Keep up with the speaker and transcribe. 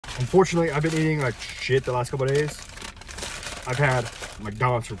Unfortunately, I've been eating like shit the last couple of days. I've had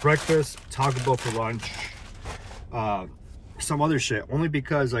McDonald's for breakfast, Taco Bell for lunch, some other shit, only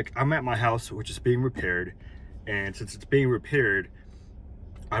because like I'm at my house, which is being repaired, and since it's being repaired,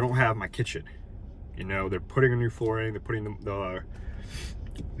 I don't have my kitchen. You know, they're putting a new flooring, they're putting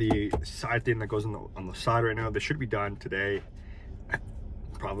the side thing that goes on the side right now. They should be done today,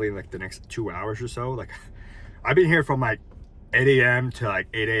 probably in like the next 2 hours or so. Like, I've been here from like 8 a.m. to like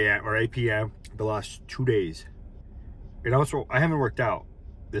 8 a.m. or 8 p.m. the last 2 days. And also, I haven't worked out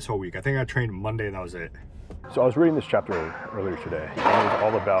this whole week. I think I trained Monday and that was it. So I was reading this chapter earlier today, and it was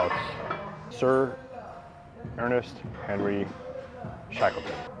all about Sir Ernest Henry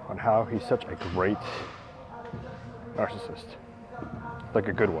Shackleton, on how he's such a great narcissist. Like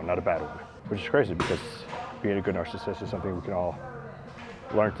a good one, not a bad one. Which is crazy because being a good narcissist is something we can all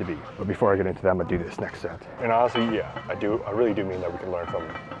learn to be. But before I get into that, I'm gonna do this next set. And honestly, yeah, I really do mean that we can learn from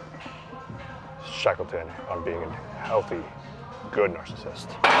Shackleton on being a healthy, good narcissist.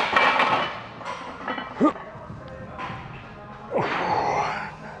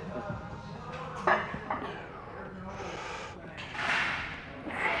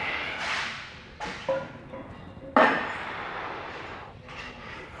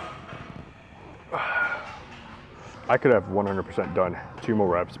 I could have 100% done 2 more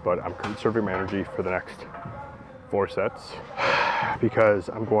reps, but I'm conserving my energy for the next 4 sets because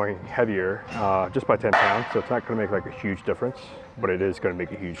I'm going heavier just by 10 pounds. So it's not going to make like a huge difference, but it is going to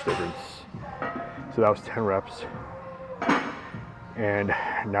make a huge difference. So that was 10 reps. And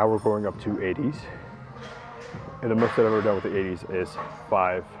now we're going up to 80s. And the most I've ever done with the 80s is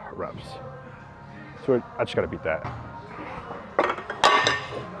 5 reps. So I just got to beat that.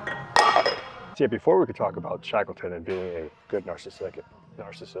 So yeah, before we could talk about Shackleton and being a good narcissist,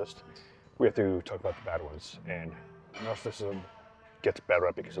 we have to talk about the bad ones. And narcissism gets better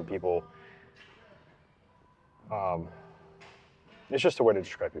up because of people. It's just a way to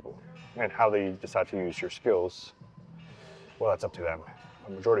describe people. And how they decide to use your skills, well, that's up to them.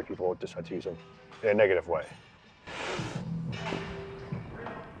 The majority of people decide to use them in a negative way.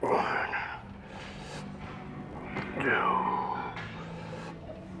 1,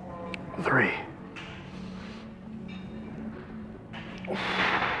 2, 3.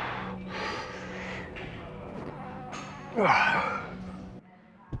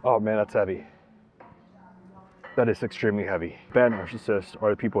 Oh man, that's heavy. That is extremely heavy. Bad narcissists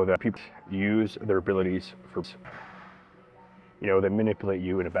are the people that use their abilities for, you know, they manipulate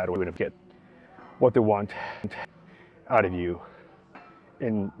you in a bad way to get what they want out of you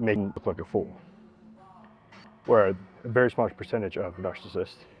and make you look like a fool. Where a very small percentage of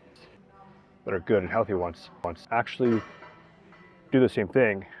narcissists that are good and healthy ones actually do the same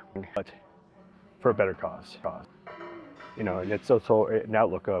thing, but for a better cause. You know, and it's also an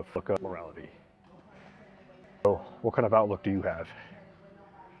outlook of morality. So what kind of outlook do you have?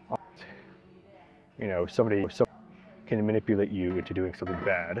 You know, somebody can manipulate you into doing something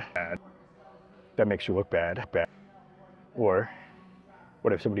bad that makes you look bad. Or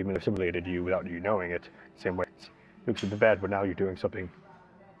what if somebody manipulated you without you knowing it? Same way, it's doing something bad, but now you're doing something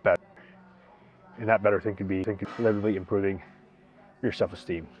bad. And that better thing could be literally improving your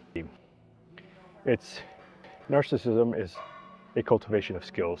self-esteem. Narcissism is a cultivation of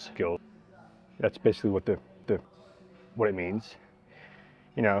skills. That's basically what what it means.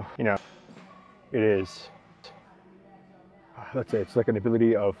 You know, it is. Let's say it's like an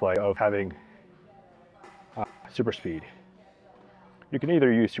ability of having super speed. You can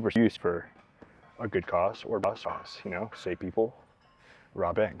either use super speed for a good cause or bad cause. You know, save people,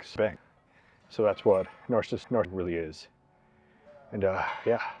 rob banks. So that's what narcissism really is. And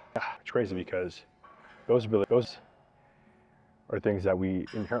yeah, it's crazy because those are things that we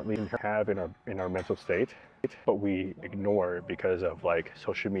inherently have in our mental state, but we ignore because of like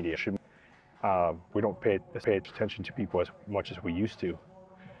social media. We don't pay attention to people as much as we used to,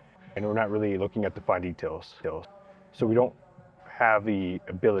 and we're not really looking at the fine details. So we don't have the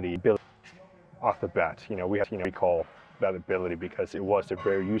ability off the bat. You know, we have to recall that ability because it was a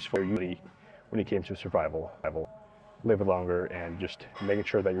very useful ability when it came to survival, living longer, and just making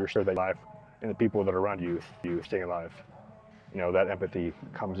sure that you're alive and the people that are around you staying alive. You know, that empathy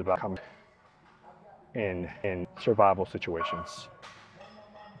comes in survival situations,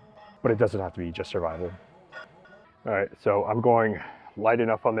 but it doesn't have to be just survival. All right, so I'm going light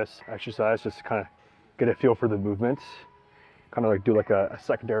enough on this exercise just to kind of get a feel for the movements, kind of like do like a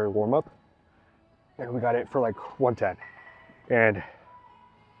secondary warm-up. And we got it for like 110. And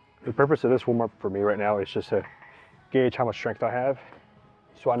the purpose of this warm-up for me right now is just to gauge how much strength I have,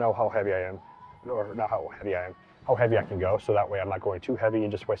 so I know how heavy I am, or not how heavy I am, how heavy I can go, so that way I'm not going too heavy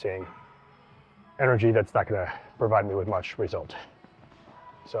and just wasting energy that's not gonna provide me with much result.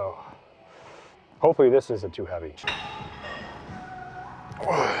 So hopefully this isn't too heavy.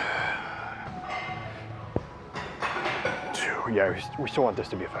 Yeah, we still want this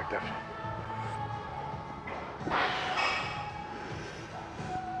to be effective.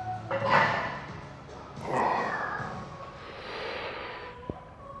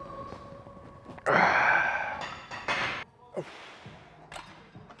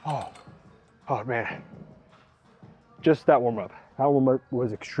 Oh man, just that warm up. That warm up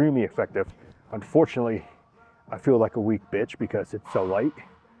was extremely effective. Unfortunately, I feel like a weak bitch because it's so light.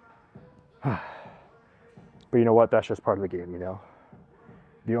 But you know what? That's just part of the game, you know?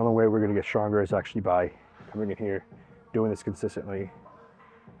 The only way we're gonna get stronger is actually by coming in here, doing this consistently,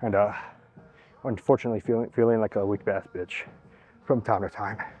 and unfortunately feeling like a weak ass bitch from time to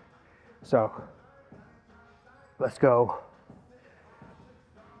time. So let's go.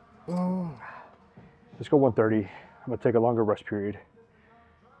 Let's go 130. I'm gonna take a longer rest period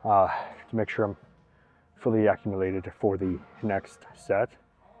to make sure I'm fully accumulated for the next set,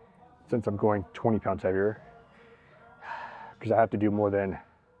 since I'm going 20 pounds heavier, because I have to do more than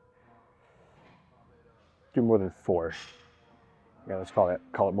 4. Yeah, let's call it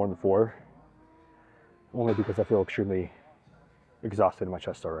more than 4, only because I feel extremely exhausted in my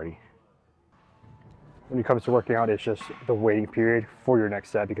chest already. When it comes to working out, it's just the waiting period for your next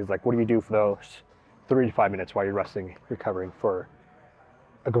set, because like, what do you do for those 3 to 5 minutes while you're resting, recovering for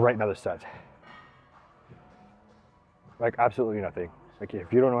right another set? Like absolutely nothing. Like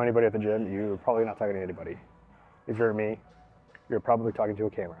if you don't know anybody at the gym, you're probably not talking to anybody. If you're me, you're probably talking to a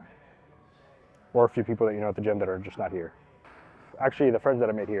camera. Or a few people that you know at the gym that are just not here. Actually, the friends that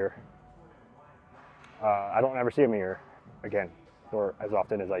I made here, I don't ever see them here again, or as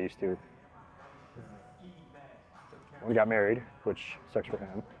often as I used to. When he got married, which sucks for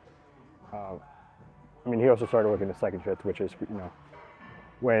him. I mean, he also started working the second shift, which is, you know,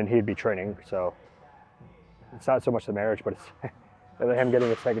 when he'd be training. So it's not so much the marriage, but it's him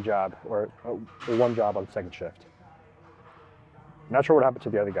getting a second job, or one job on second shift. Not sure what happened to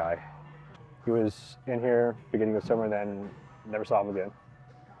the other guy. He was in here beginning of summer, then never saw him again.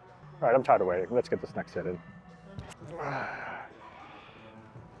 All right, I'm tired of waiting. Let's get this next set in.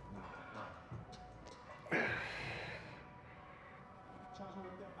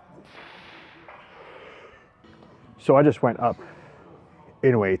 So I just went up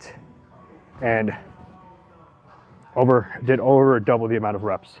in weight and did over double the amount of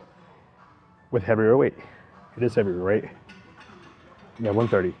reps with heavier weight. It is heavier, right? Yeah,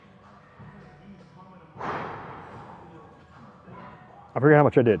 130. I forget how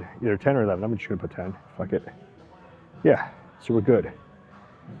much I did, either 10 or 11. I'm just gonna put 10, fuck it. Yeah, so we're good.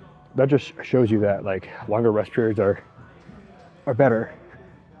 That just shows you that like longer rest periods are better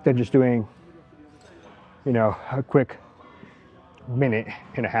than just doing, you know, a quick minute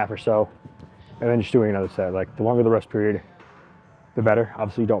and a half or so, and then just doing another set. Like the longer the rest period, the better.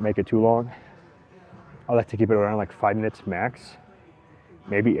 Obviously don't make it too long. I like to keep it around like 5 minutes max,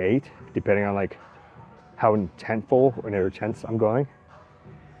 maybe 8, depending on like how intentful or intense I'm going.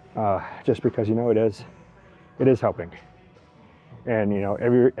 Just because, you know, it is helping. And you know,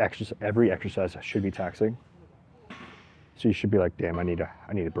 every exercise should be taxing. So you should be like, damn, I need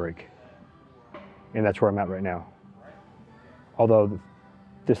a break. And that's where I'm at right now. Although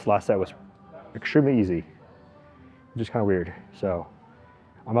this last set was extremely easy, just kind of weird. So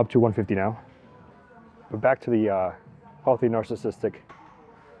I'm up to 150 now. But back to the healthy narcissistic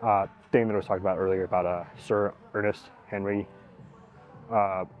thing that I was talking about earlier about Sir Ernest Henry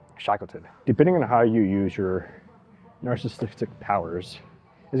Shackleton. Depending on how you use your narcissistic powers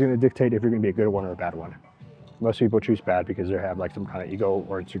is going to dictate if you're going to be a good one or a bad one. Most people choose bad because they have like some kind of ego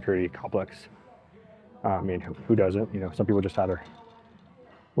or insecurity complex. I mean, who doesn't? You know, some people just have a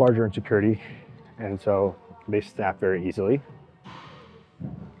larger insecurity, and so they snap very easily.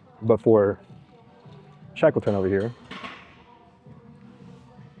 But for Shackleton over here,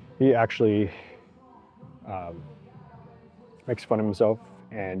 he actually makes fun of himself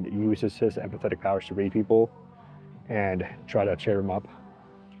and uses his empathetic powers to read people and try to cheer them up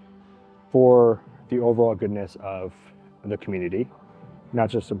for the overall goodness of the community, not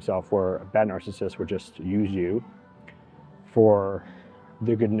just himself. Where a bad narcissist would just use you for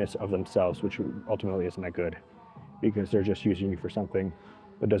the goodness of themselves, which ultimately isn't that good, because they're just using you for something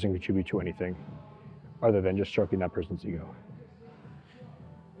that doesn't contribute to anything other than just stroking that person's ego.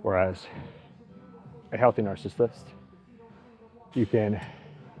 Whereas a healthy narcissist,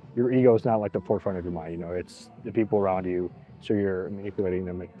 your ego is not like the forefront of your mind, you know, it's the people around you, so you're manipulating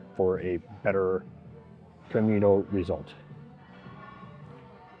them for a better communal result.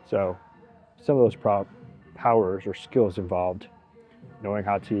 So some of those powers or skills involved knowing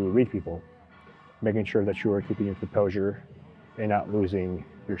how to read people, making sure that you are keeping your composure and not losing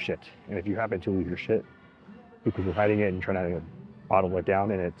your shit. And if you happen to lose your shit because you're hiding it and trying to bottle it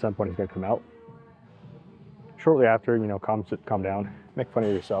down, and at some point it's going to come out, shortly after, you know, calm down, make fun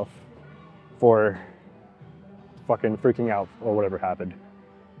of yourself for fucking freaking out or whatever happened.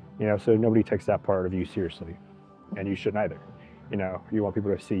 You know, so nobody takes that part of you seriously, and you shouldn't either. You know, you want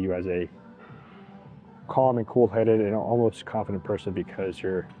people to see you as a calm and cool-headed and almost confident person because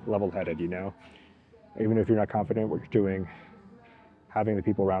you're level-headed, you know? Even if you're not confident what you're doing, having the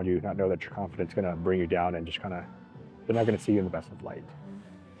people around you not know that your confidence is gonna bring you down and just kinda, they're not gonna see you in the best of light.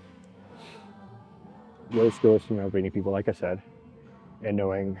 The other skill is, you know, reading people, like I said, and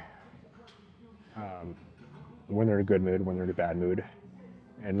knowing when they're in a good mood, when they're in a bad mood,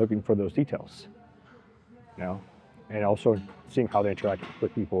 and looking for those details, you know? And also seeing how they interact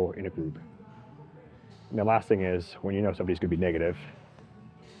with people in a group. And the last thing is, when you know somebody's gonna be negative,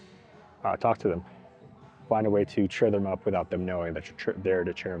 talk to them. Find a way to cheer them up without them knowing that you're there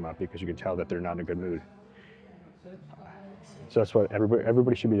to cheer them up, because you can tell that they're not in a good mood. So that's what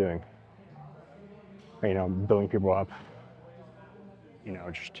everybody should be doing. You know, building people up, you know,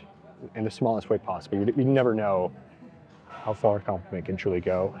 just in the smallest way possible. You never know how far a compliment can truly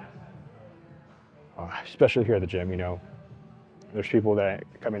go. Especially here at the gym, you know, there's people that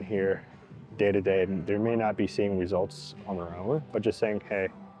come in here day to day and they may not be seeing results on their own, but just saying, hey,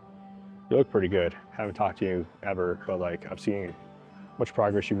 you look pretty good. Haven't talked to you ever, but like I've seen much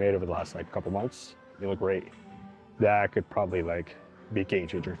progress you made over the last like couple months. You look great. That could probably like be a game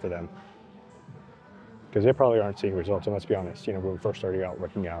changer for them, because they probably aren't seeing results. And let's be honest, you know, when we first started out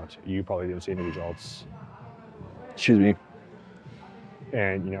working out, you probably didn't see any results. Excuse me.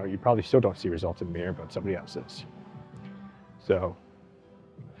 And you know, you probably still don't see results in the mirror, but somebody else is. So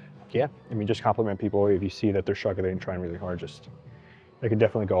yeah, I mean, just compliment people if you see that they're struggling and trying really hard. Just, it can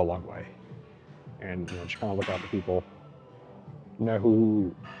definitely go a long way. And you know, just kind of look out for people, know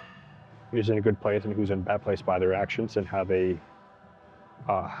who is in a good place and who's in a bad place by their actions and how their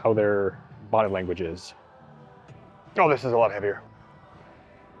body language is. Oh, this is a lot heavier.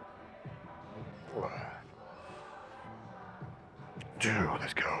 Dude,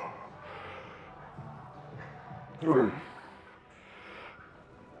 let's go.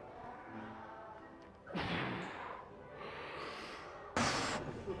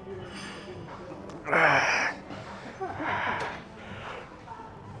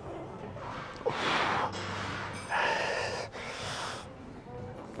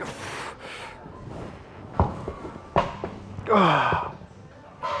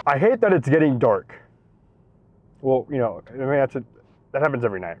 I hate that it's getting dark. Well, you know, I mean, that happens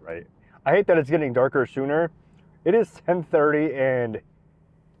every night, right? I hate that it's getting darker sooner. It is 10:30, and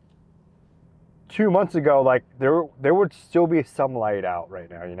 2 months ago, like there would still be some light out right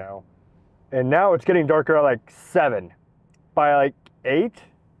now, you know? And now it's getting darker at like 7. By like 8,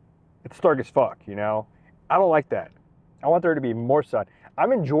 it's dark as fuck, you know? I don't like that. I want there to be more sun.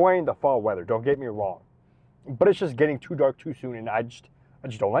 I'm enjoying the fall weather, don't get me wrong. But it's just getting too dark too soon, and I just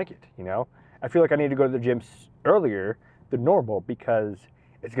don't like it, you know? I feel like I need to go to the gym earlier than normal because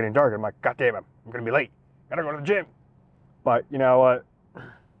it's getting dark. I'm like, God damn it, I'm gonna be late. Gotta go to the gym. But you know what?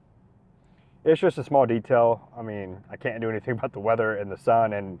 It's just a small detail. I mean, I can't do anything about the weather and the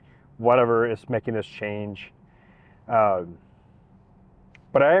sun and whatever is making this change. But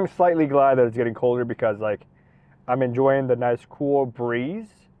I am slightly glad that it's getting colder because like I'm enjoying the nice cool breeze.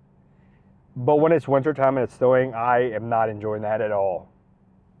 But when it's wintertime and it's snowing, I am not enjoying that at all.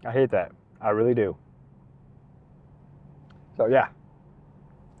 I hate that. I really do. So yeah.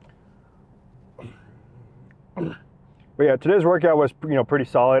 But yeah, today's workout was, you know, pretty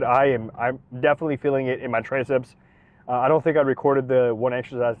solid. I'm definitely feeling it in my triceps. I don't think I recorded the one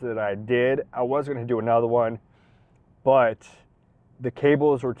exercise that I did. I was going to do another one, but the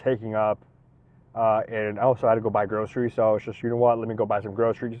cables were taking up, and I also had to go buy groceries. So I was just, you know what, let me go buy some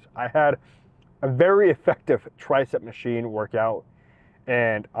groceries. I had a very effective tricep machine workout.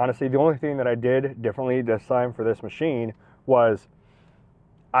 And honestly, the only thing that I did differently this time for this machine was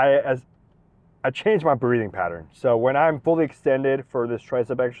I changed my breathing pattern. So when I'm fully extended for this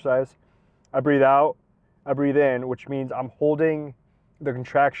tricep exercise, I breathe out, I breathe in, which means I'm holding the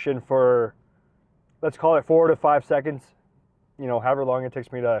contraction for, let's call it 4 to 5 seconds, you know, however long it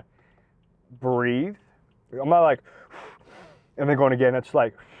takes me to breathe. I'm not like, and then going again, it's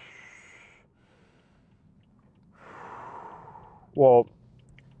like, well,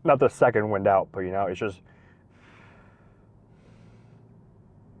 not the second wind out, but you know, it's just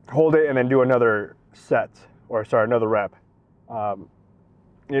hold it and then do another set, or sorry, another rep.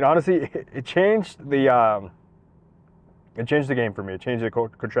 Honestly, it changed the game for me. It changed the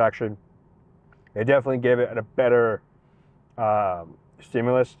contraction. It definitely gave it a better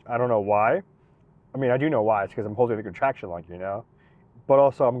stimulus. I don't know why. I mean, I do know why. It's because I'm holding the contraction longer, But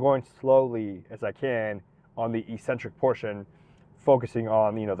also, I'm going slowly as I can on the eccentric portion, focusing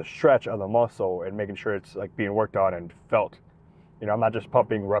on the stretch of the muscle and making sure it's like being worked on and felt. I'm not just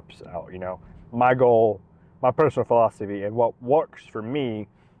pumping reps out. My goal, my personal philosophy, and what works for me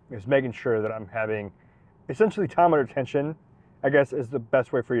is making sure that I'm having essentially time under tension, I guess is the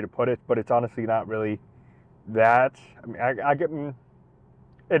best way for you to put it, but it's honestly not really that. I mean, I get,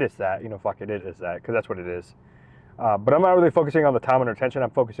 it is that, fuck it, it is that, because that's what it is. But I'm not really focusing on the time under tension.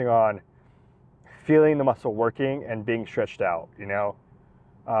 I'm focusing on feeling the muscle working and being stretched out,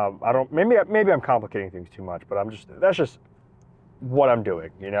 I don't, maybe I'm complicating things too much, but that's just what I'm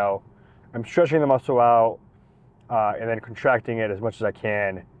doing, I'm stretching the muscle out, and then contracting it as much as I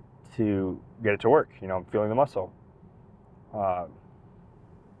can to get it to work. I'm feeling the muscle. But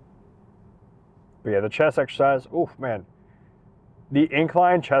yeah, the chest exercise, oof, man. The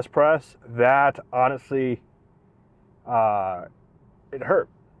incline chest press, that honestly, it hurt.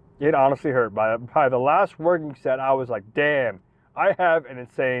 It honestly hurt. By the last working set, I was like, damn, I have an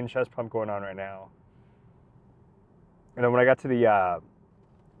insane chest pump going on right now. And then when I got to the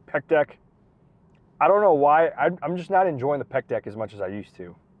pec deck, I don't know why, I'm just not enjoying the pec deck as much as I used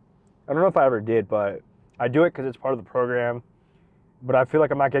to. I don't know if I ever did, but I do it because it's part of the program. But I feel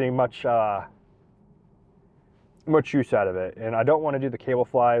like I'm not getting much use out of it. And I don't want to do the cable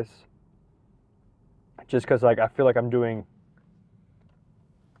flies just because I feel like I'm doing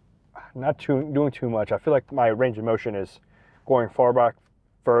doing too much. I feel like my range of motion is going far back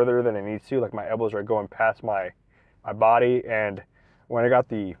further than it needs to. Like my elbows are going past my body. And when I got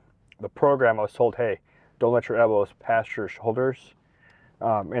the program, I was told, hey, don't let your elbows pass your shoulders.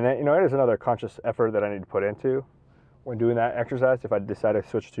 And then, it is another conscious effort that I need to put into when doing that exercise if I decide to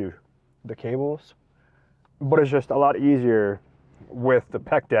switch to the cables. But it's just a lot easier with the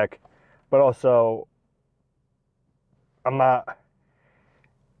pec deck, but also I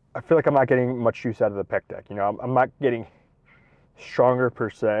feel like I'm not getting much use out of the pec deck. I'm not getting stronger per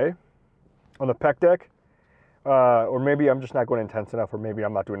se on the pec deck, or maybe I'm just not going intense enough, or maybe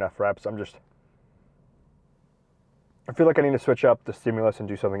I'm not doing enough reps. I feel like I need to switch up the stimulus and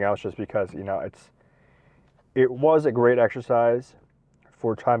do something else just because, it was a great exercise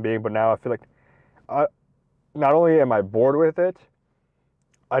for the time being, but now I feel like not only am I bored with it,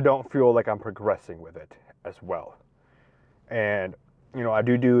 I don't feel like I'm progressing with it as well. And, I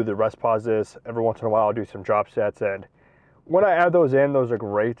do the rest pauses. Every once in a while, I'll do some drop sets. And when I add those in, those are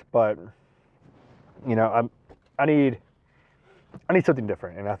great. But, I need something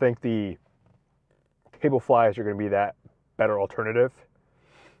different. And I think the cable flies are going to be that better alternative.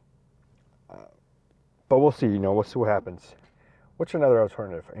 But we'll see, we'll see what happens. What's another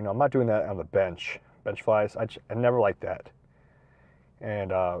alternative? I'm not doing that on the bench flies. I never liked that.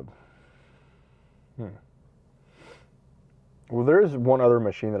 And, well, there is one other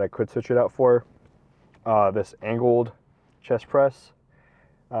machine that I could switch it out for. This angled chest press.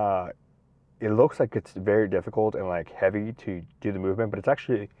 It looks like it's very difficult and heavy to do the movement, but it's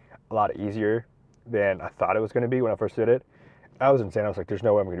actually a lot easier than I thought it was going to be when I first did it. I was insane. I was like, there's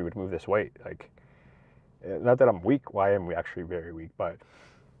no way I'm going to move this weight. Not that I'm weak. Well, I am actually very weak, but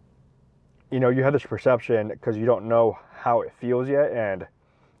you have this perception because you don't know how it feels yet, and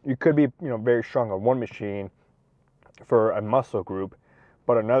you could be very strong on one machine for a muscle group,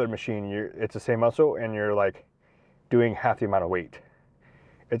 but another machine it's the same muscle and you're doing half the amount of weight.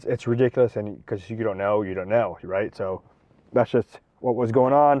 It's ridiculous, and because you don't know, right? So that's just what was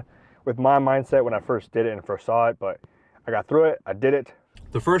going on with my mindset when I first did it and first saw it. But I got through it. I did it.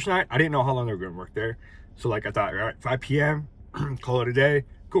 The first night, I didn't know how long they were going to work there. So I thought, all right, 5 p.m., call it a day.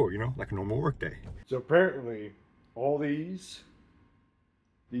 Cool, like a normal work day. So apparently, all these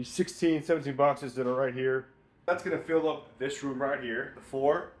 16, 17 boxes that are right here, that's going to fill up this room right here, the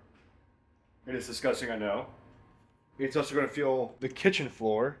floor. It is disgusting, I know. It's also going to fill the kitchen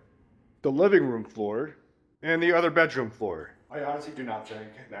floor, the living room floor, and the other bedroom floor. I honestly do not think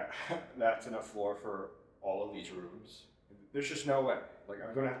that that's enough floor for all of these rooms. There's just no way.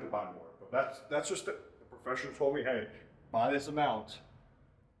 I'm going to have to buy more. But that's just the professional told me, hey, buy this amount,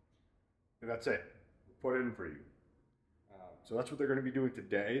 and that's it. We'll put it in for you. So that's what they're going to be doing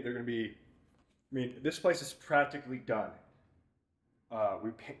today. They're going to be, this place is practically done.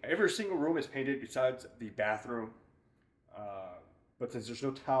 Every single room is painted besides the bathroom. But since there's no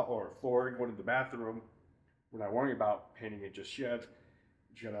tile or flooring going to the bathroom, we're not worrying about painting it just yet.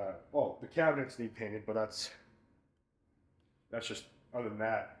 Oh, the cabinets need painted, but that's just, other than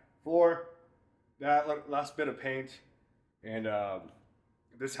that. Floor, that last bit of paint, and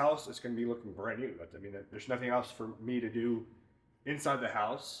this house is going to be looking brand new. I mean, there's nothing else for me to do inside the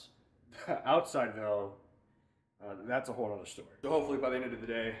house. Outside, though, that's a whole other story. So hopefully by the end of the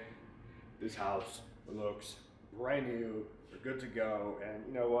day, this house looks brand new. We're good to go, and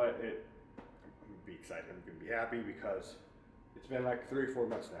you know what? I'm gonna be excited. I'm gonna be happy because it's been like 3 or 4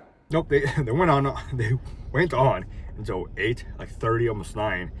 months now. Nope, they went on until 8, like 30, almost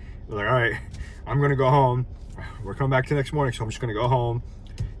 9. They're like, all right, I'm gonna go home. We're coming back the next morning, so I'm just gonna go home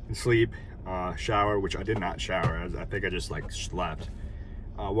and sleep, shower, which I did not shower. I think I just like slept.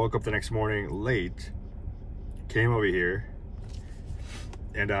 Woke up the next morning late, came over here,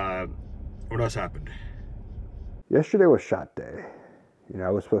 and what else happened? Yesterday was shot day. You know, I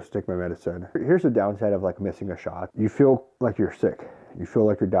was supposed to take my medicine. Here's the downside of like missing a shot. You feel like you're sick. You feel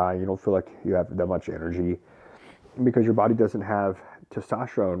like you're dying. You don't feel like you have that much energy because your body doesn't have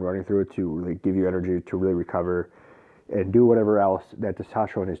testosterone running through it to really give you energy to really recover and do whatever else that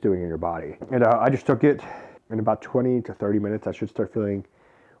testosterone is doing in your body. And I just took it. In about 20 to 30 minutes, I should start feeling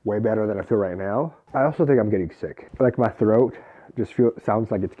way better than I feel right now. I also think I'm getting sick. Like my throat just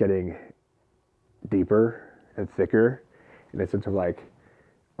sounds like it's getting deeper and thicker in the sense of like,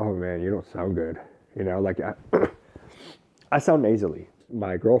 oh man, you don't sound good. You know, like I sound nasally.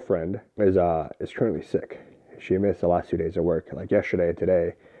 My girlfriend is currently sick. She missed the last 2 days of work, like yesterday and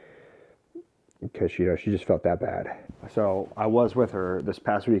today, because she just felt that bad. So I was with her this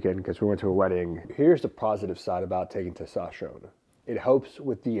past weekend because we went to a wedding. Here's the positive side about taking testosterone. It helps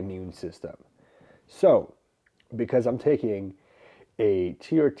with the immune system. So because I'm taking a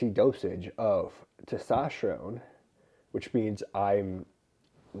TRT dosage of testosterone, which means I'm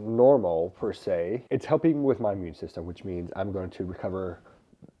normal per se, it's helping with my immune system, which means I'm going to recover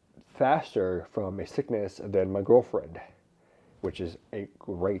faster from a sickness than my girlfriend, which is a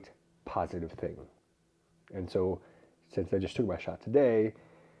great positive thing. And so since I just took my shot today,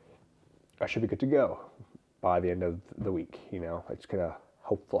 I should be good to go by the end of the week. You know, it's gonna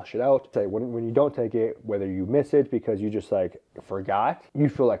help flush it out. Say when you don't take it, whether you miss it because you just like forgot, you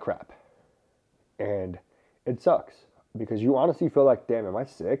feel like crap. And it sucks because you honestly feel like, damn, am I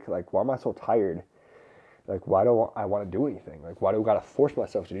sick? Like, why am I so tired? Like, why don't I want to do anything? Like, why do I gotta force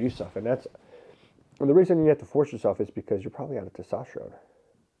myself to do stuff? And the reason you have to force yourself is because you're probably out of testosterone.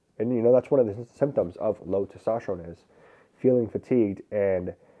 And you know, that's one of the symptoms of low testosterone is feeling fatigued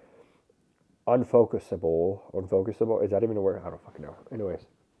and unfocusable. Unfocusable, is that even a word? I don't fucking know. Anyways,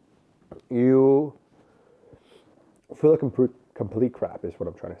 you feel like complete crap is what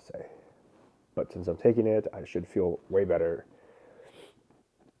I'm trying to say. But since I'm taking it, I should feel way better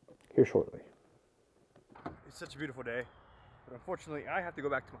here shortly. It's such a beautiful day, but unfortunately I have to go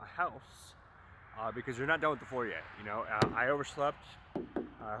back to my house because they're not done with the floor yet. You know, I overslept.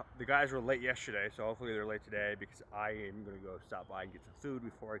 The guys were late yesterday, so hopefully they're late today because I am going to go stop by and get some food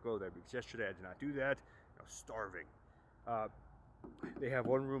before I go there, because yesterday I did not do that. I was starving. They have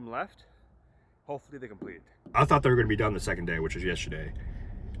one room left. Hopefully they complete it. I thought they were going to be done the second day, which was yesterday,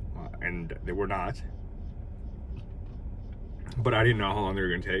 and they were not. But I didn't know how long they were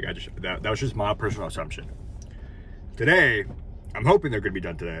going to take. That was just my personal assumption. Today, I'm hoping they're going to be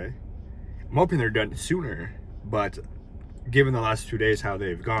done today. I'm hoping they're done sooner, but given the last 2 days how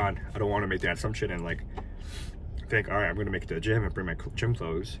they've gone, I don't want to make that assumption and like think, all right, I'm going to make it to the gym and bring my gym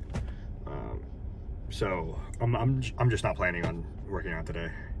clothes. So I'm just not planning on working out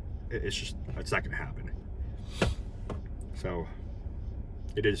today. It's not going to happen. So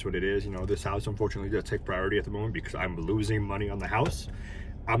it is what it is. You know, this house unfortunately does take priority at the moment because I'm losing money on the house.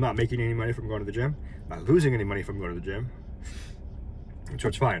 I'm not making any money from going to the gym. I'm not losing any money from going to the gym. So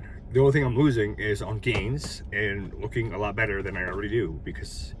it's fine. The only thing I'm losing is on gains and looking a lot better than I already do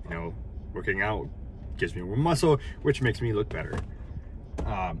because, you know, working out gives me more muscle, which makes me look better.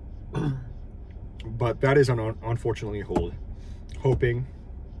 But that is unfortunately hold. Hoping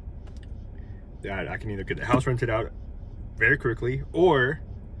that I can either get the house rented out very quickly or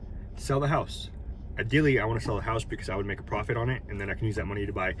sell the house. Ideally, I want to sell the house because I would make a profit on it, and then I can use that money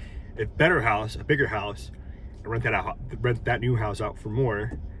to buy a better house, a bigger house, and rent that new house out for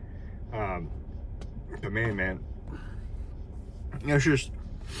more. But man, you know,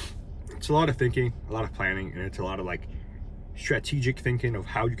 it's a lot of thinking, a lot of planning, and it's a lot of like strategic thinking of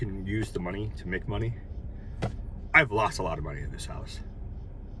how you can use the money to make money. I've lost a lot of money in this house.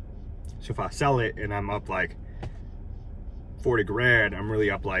 So if I sell it and I'm up like 40 grand, I'm really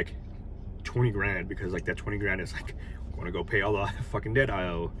up like 20 grand because like that 20 grand is like, I want to go pay all the fucking debt I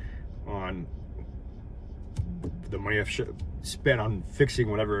owe on the money I've spent on fixing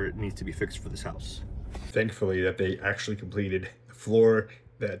whatever needs to be fixed for this house. Thankfully that they actually completed the floor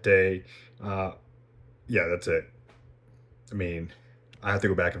that day. Yeah, that's it. I mean, I have to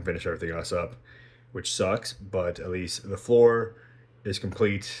go back and finish everything else up, which sucks, but at least the floor is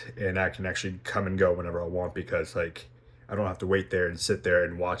complete and I can actually come and go whenever I want, because like I don't have to wait there and sit there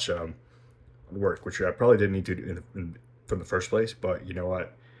and watch work, which I probably didn't need to do from the first place, but you know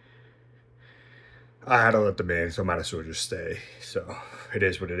what? I had to let them in, so I might as well just stay. So it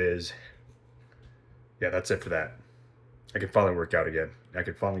is what it is. Yeah, that's it for that. I can finally work out again. I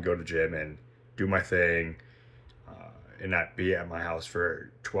can finally go to the gym and do my thing and not be at my house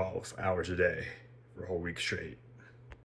for 12 hours a day for a whole week straight.